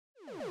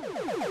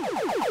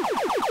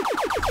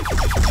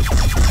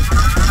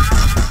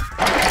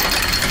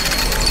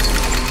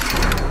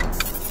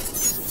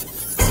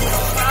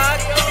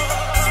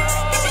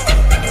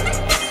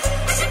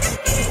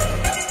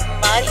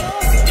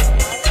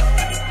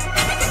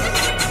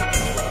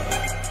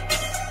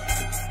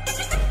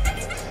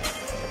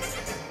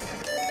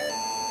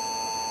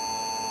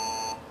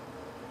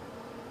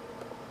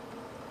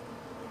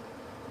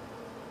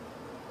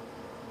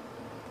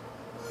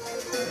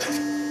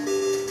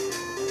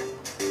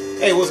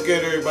Hey, what's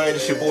good, everybody?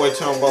 It's your boy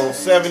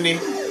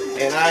Tombone70,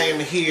 and I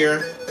am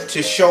here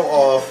to show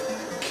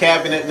off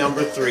cabinet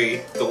number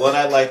 3, the one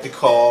I like to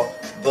call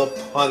the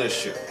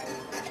Punisher.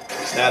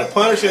 Now, the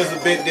Punisher is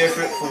a bit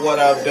different from what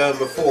I've done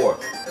before.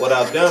 What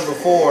I've done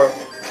before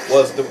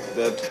was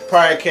the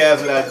prior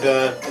cabs that I've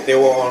done, they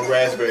were on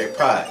Raspberry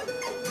Pi.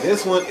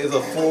 This one is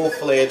a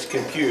full-fledged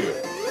computer.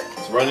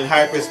 It's running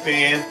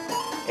Hyperspin,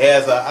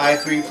 has an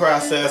i3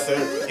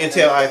 processor,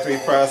 Intel i3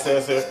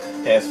 processor,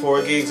 has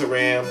 4 gigs of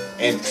RAM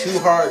and 2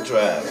 hard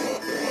drives.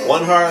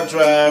 One hard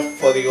drive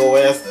for the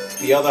OS,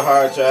 the other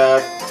hard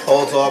drive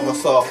holds all my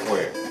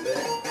software.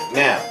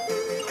 Now,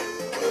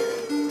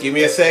 give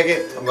me a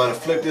second, I'm going to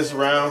flip this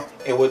around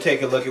and we'll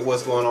take a look at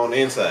what's going on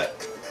inside.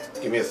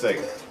 Give me a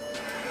second.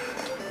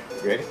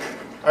 Ready?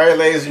 Alright,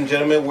 ladies and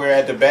gentlemen, we're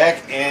at the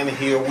back and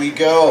here we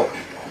go.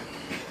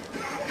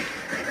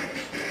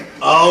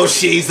 Oh,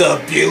 she's a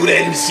beauty,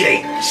 isn't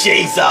she?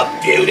 She's a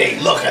beauty.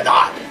 Look at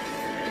that.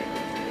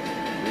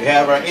 We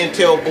have our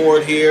Intel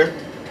board here,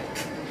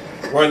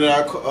 running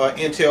our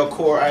Intel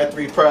Core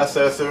i3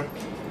 processor.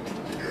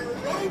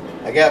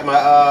 I got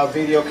my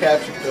video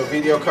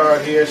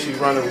card here. She's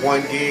running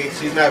 1 gig.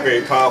 She's not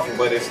very powerful,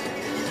 but it's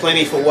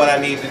plenty for what I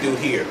need to do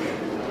here.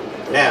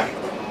 Now,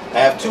 I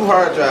have 2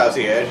 hard drives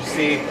here. As you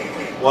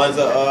see, one's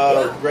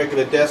a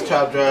regular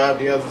desktop drive,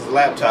 the other's a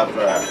laptop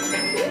drive.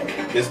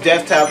 This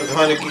desktop is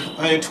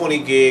 120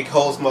 gig,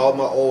 holds all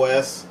my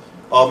OS,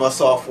 all my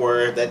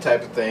software, that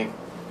type of thing.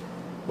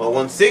 My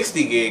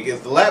 160 gig is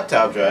the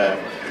laptop drive,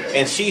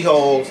 and she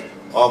holds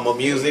all my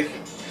music,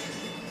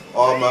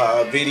 all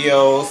my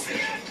videos,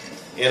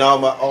 and all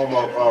my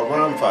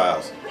ROM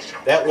files.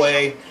 That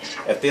way,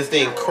 if this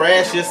thing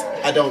crashes,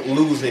 I don't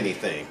lose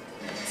anything.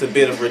 It's a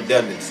bit of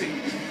redundancy.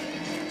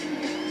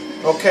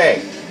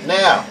 Okay,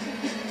 now,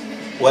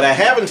 what I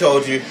haven't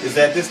told you is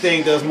that this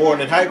thing does more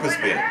than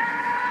Hyperspin.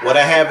 What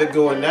I have it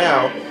doing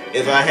now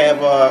is I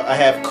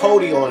have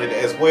Kodi on it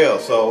as well,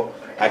 so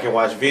I can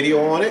watch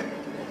video on it,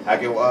 I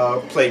can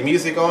play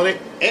music on it,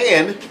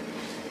 and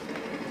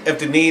if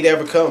the need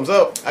ever comes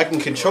up, I can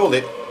control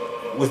it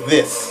with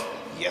this.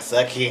 Yes,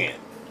 I can.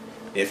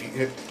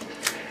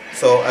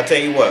 So I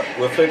tell you what,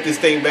 we'll flip this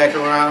thing back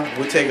around.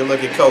 We'll take a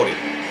look at Kodi.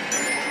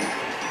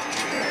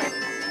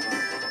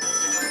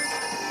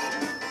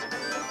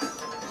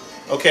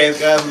 Okay,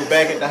 guys, we're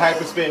back at the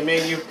Hyperspin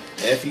menu.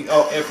 If you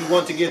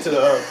want to get to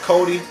the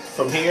Kodi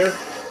from here,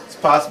 it's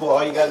possible.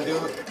 All you got to do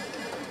is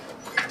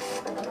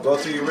go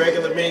to your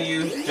regular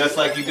menu, just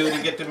like you do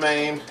to get the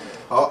main.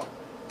 Now,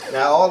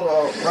 all the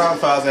ROM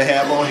files I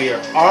have on here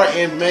are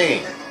in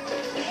main,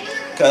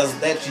 because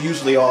that's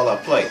usually all I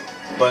play.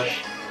 But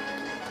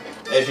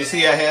as you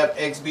see, I have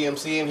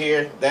XBMC in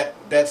here. That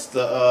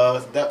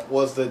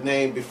was the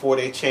name before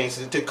they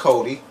changed it to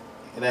Kodi.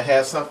 And I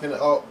have something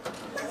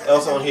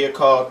else on here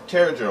called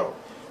Terradrome.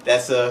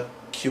 That's a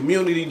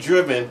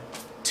community-driven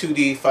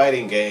 2D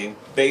fighting game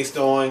based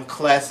on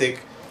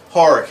classic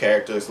horror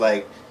characters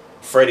like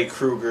Freddy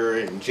Krueger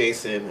and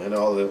Jason and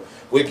all of them.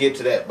 We'll get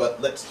to that,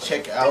 but let's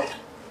check out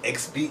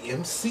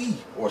XBMC,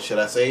 or should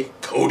I say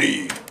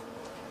Kodi.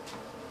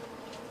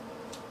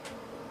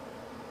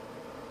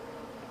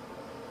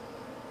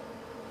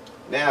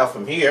 Now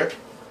from here,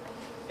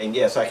 and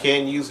yes, I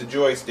can use the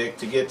joystick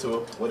to get to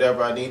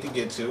whatever I need to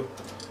get to.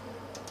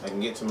 I can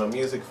get to my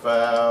music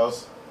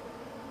files.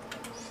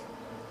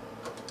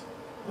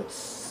 Let's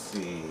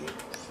see.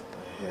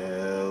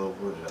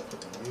 Where did I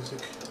put my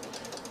music?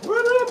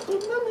 Where did I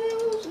put my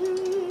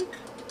music?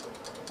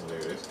 Oh, there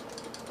it is.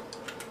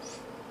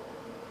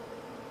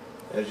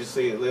 As you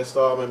see, it lists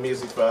all my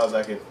music files.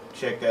 I can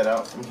check that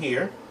out from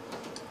here.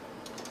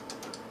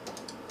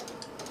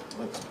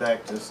 Let's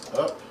back this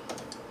up.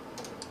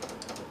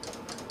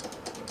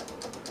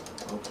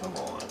 Oh, come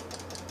on.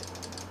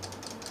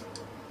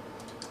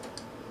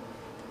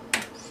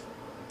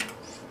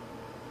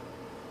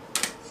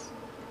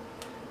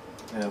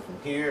 Now from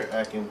here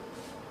I can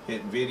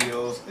hit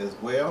videos as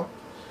well.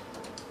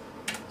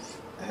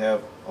 I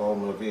have all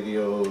my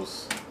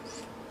videos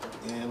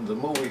in the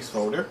movies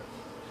folder.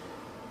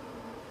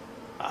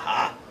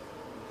 Aha!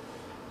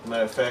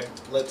 Matter of fact,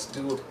 let's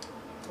do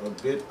a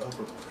bit of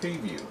a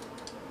preview.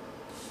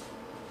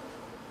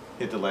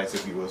 Hit the lights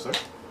if you will, sir.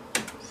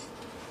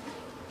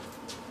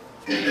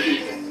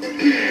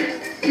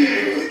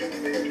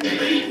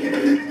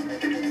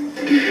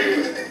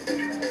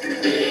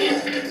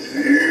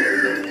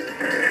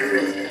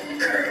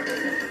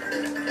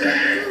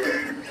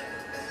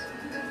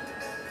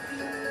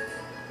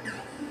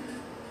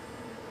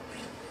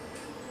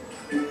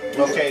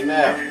 Okay,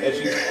 now as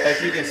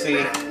you can see,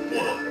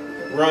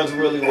 runs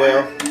really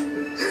well.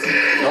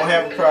 Don't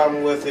have a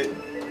problem with it.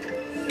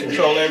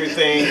 Control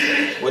everything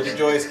with the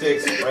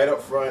joysticks right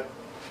up front.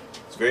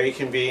 It's very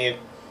convenient.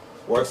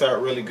 Works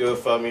out really good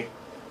for me.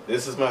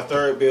 This is my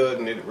 3rd build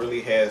and it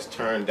really has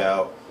turned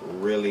out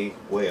really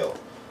well.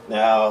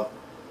 Now,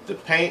 the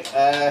paint,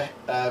 I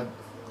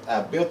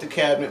built the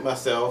cabinet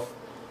myself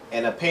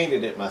and I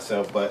painted it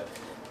myself, but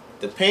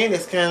the paint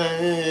is kind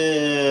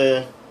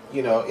of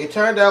you know, it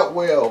turned out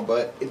well,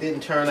 but it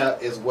didn't turn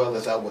out as well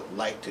as I would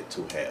liked it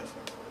to have.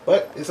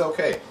 But it's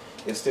okay.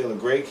 It's still a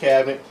great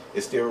cabinet.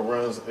 It still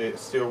runs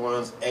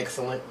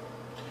excellent.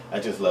 I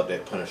just love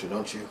that Punisher,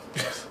 don't you?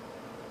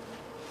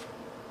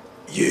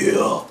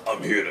 Yeah,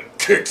 I'm here to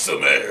kick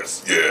some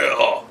ass.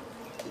 Yeah.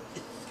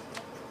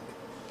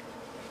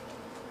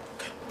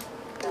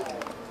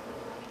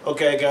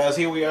 Okay guys,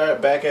 here we are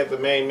back at the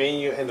main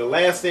menu, and the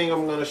last thing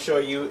I'm going to show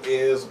you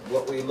is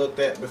what we looked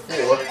at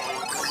before.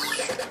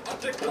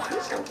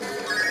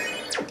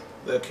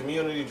 The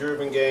community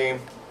driven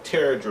game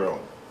Terror Drone.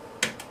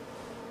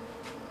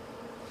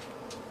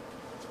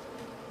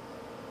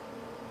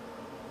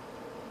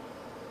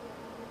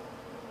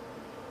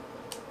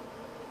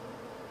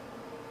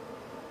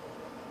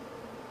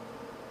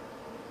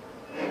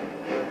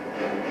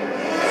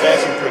 It's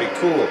actually pretty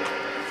cool.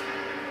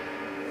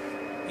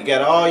 You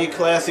got all your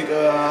classic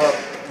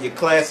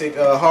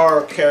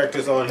horror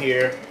characters on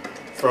here,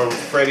 from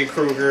Freddy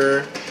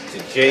Krueger to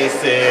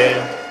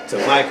Jason to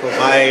Michael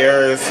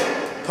Myers,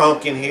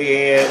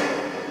 Pumpkinhead,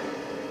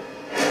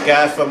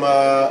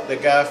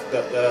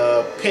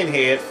 the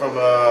Pinhead from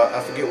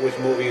I forget which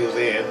movie he was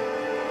in.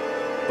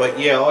 But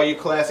yeah, all your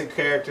classic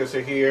characters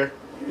are here.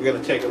 We're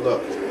gonna take a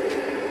look.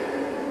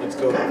 Let's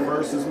go to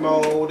versus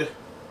mode.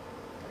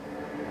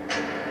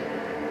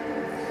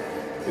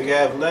 We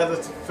have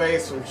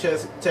Leatherface from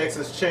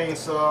Texas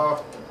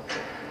Chainsaw,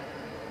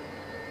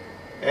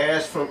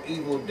 Ash from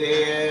Evil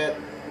Dead,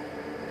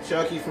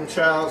 Chucky from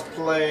Child's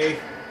Play,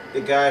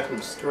 the guy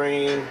from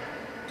Scream,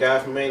 guy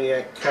from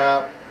Maniac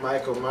Cop,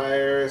 Michael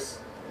Myers.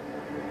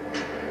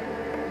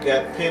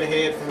 Got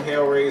Pinhead from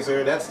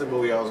Hellraiser. That's the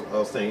movie I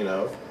was thinking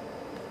of.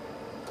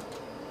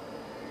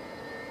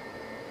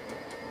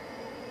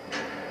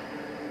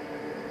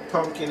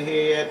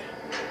 Pumpkinhead,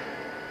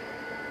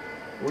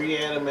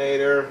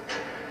 Reanimator,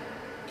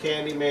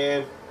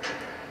 Candyman,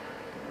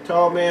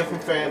 Tall Man from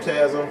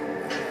Phantasm,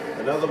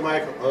 another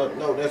Michael,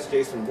 no, that's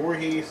Jason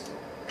Voorhees.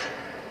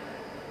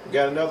 We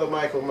got another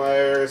Michael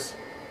Myers,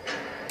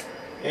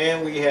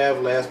 and we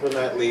have, last but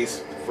not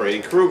least,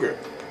 Freddy Krueger.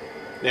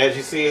 Now, as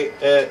you see,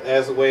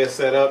 as the way it's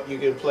set up, you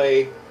can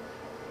play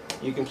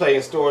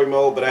in story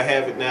mode, but I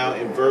have it now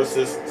in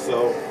versus,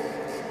 so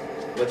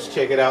let's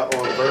check it out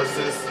on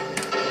versus.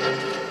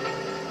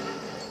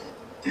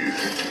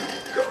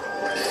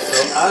 So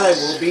I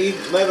will be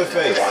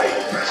Leatherface.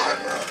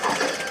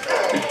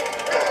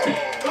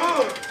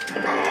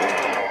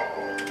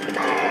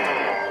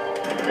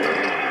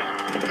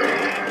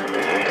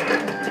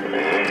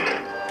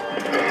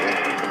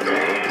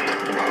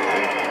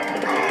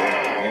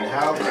 And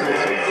how cool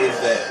is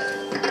that?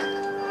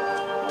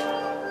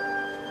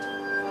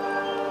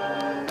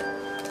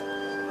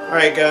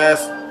 Alright guys,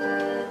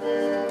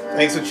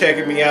 thanks for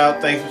checking me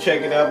out. Thanks for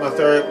checking out my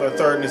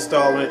third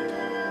installment.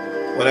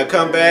 When I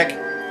come back,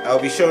 I'll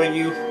be showing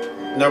you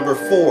number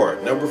 4.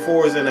 Number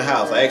 4 is in the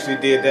house. I actually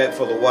did that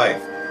for the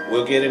wife.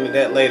 We'll get into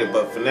that later,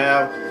 but for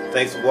now,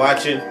 thanks for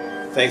watching.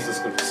 Thanks for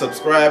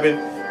subscribing.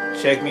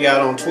 Check me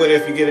out on Twitter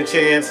if you get a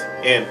chance,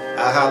 and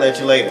I'll holler at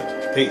you later.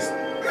 Peace.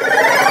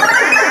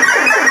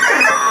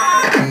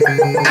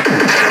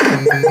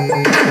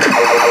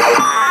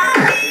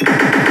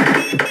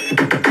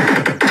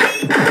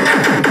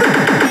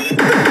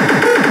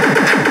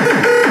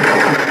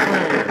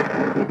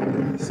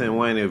 Send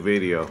Wayne a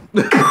video.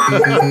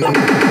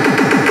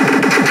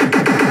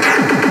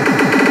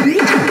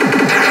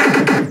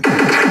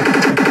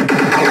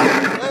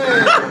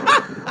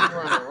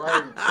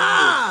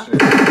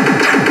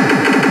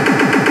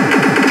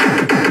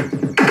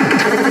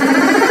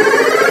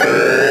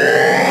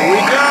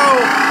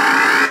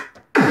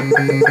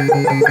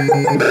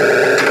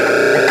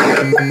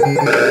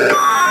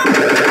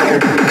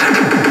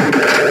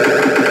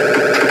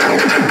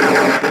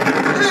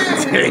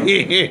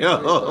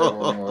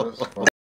 Damn.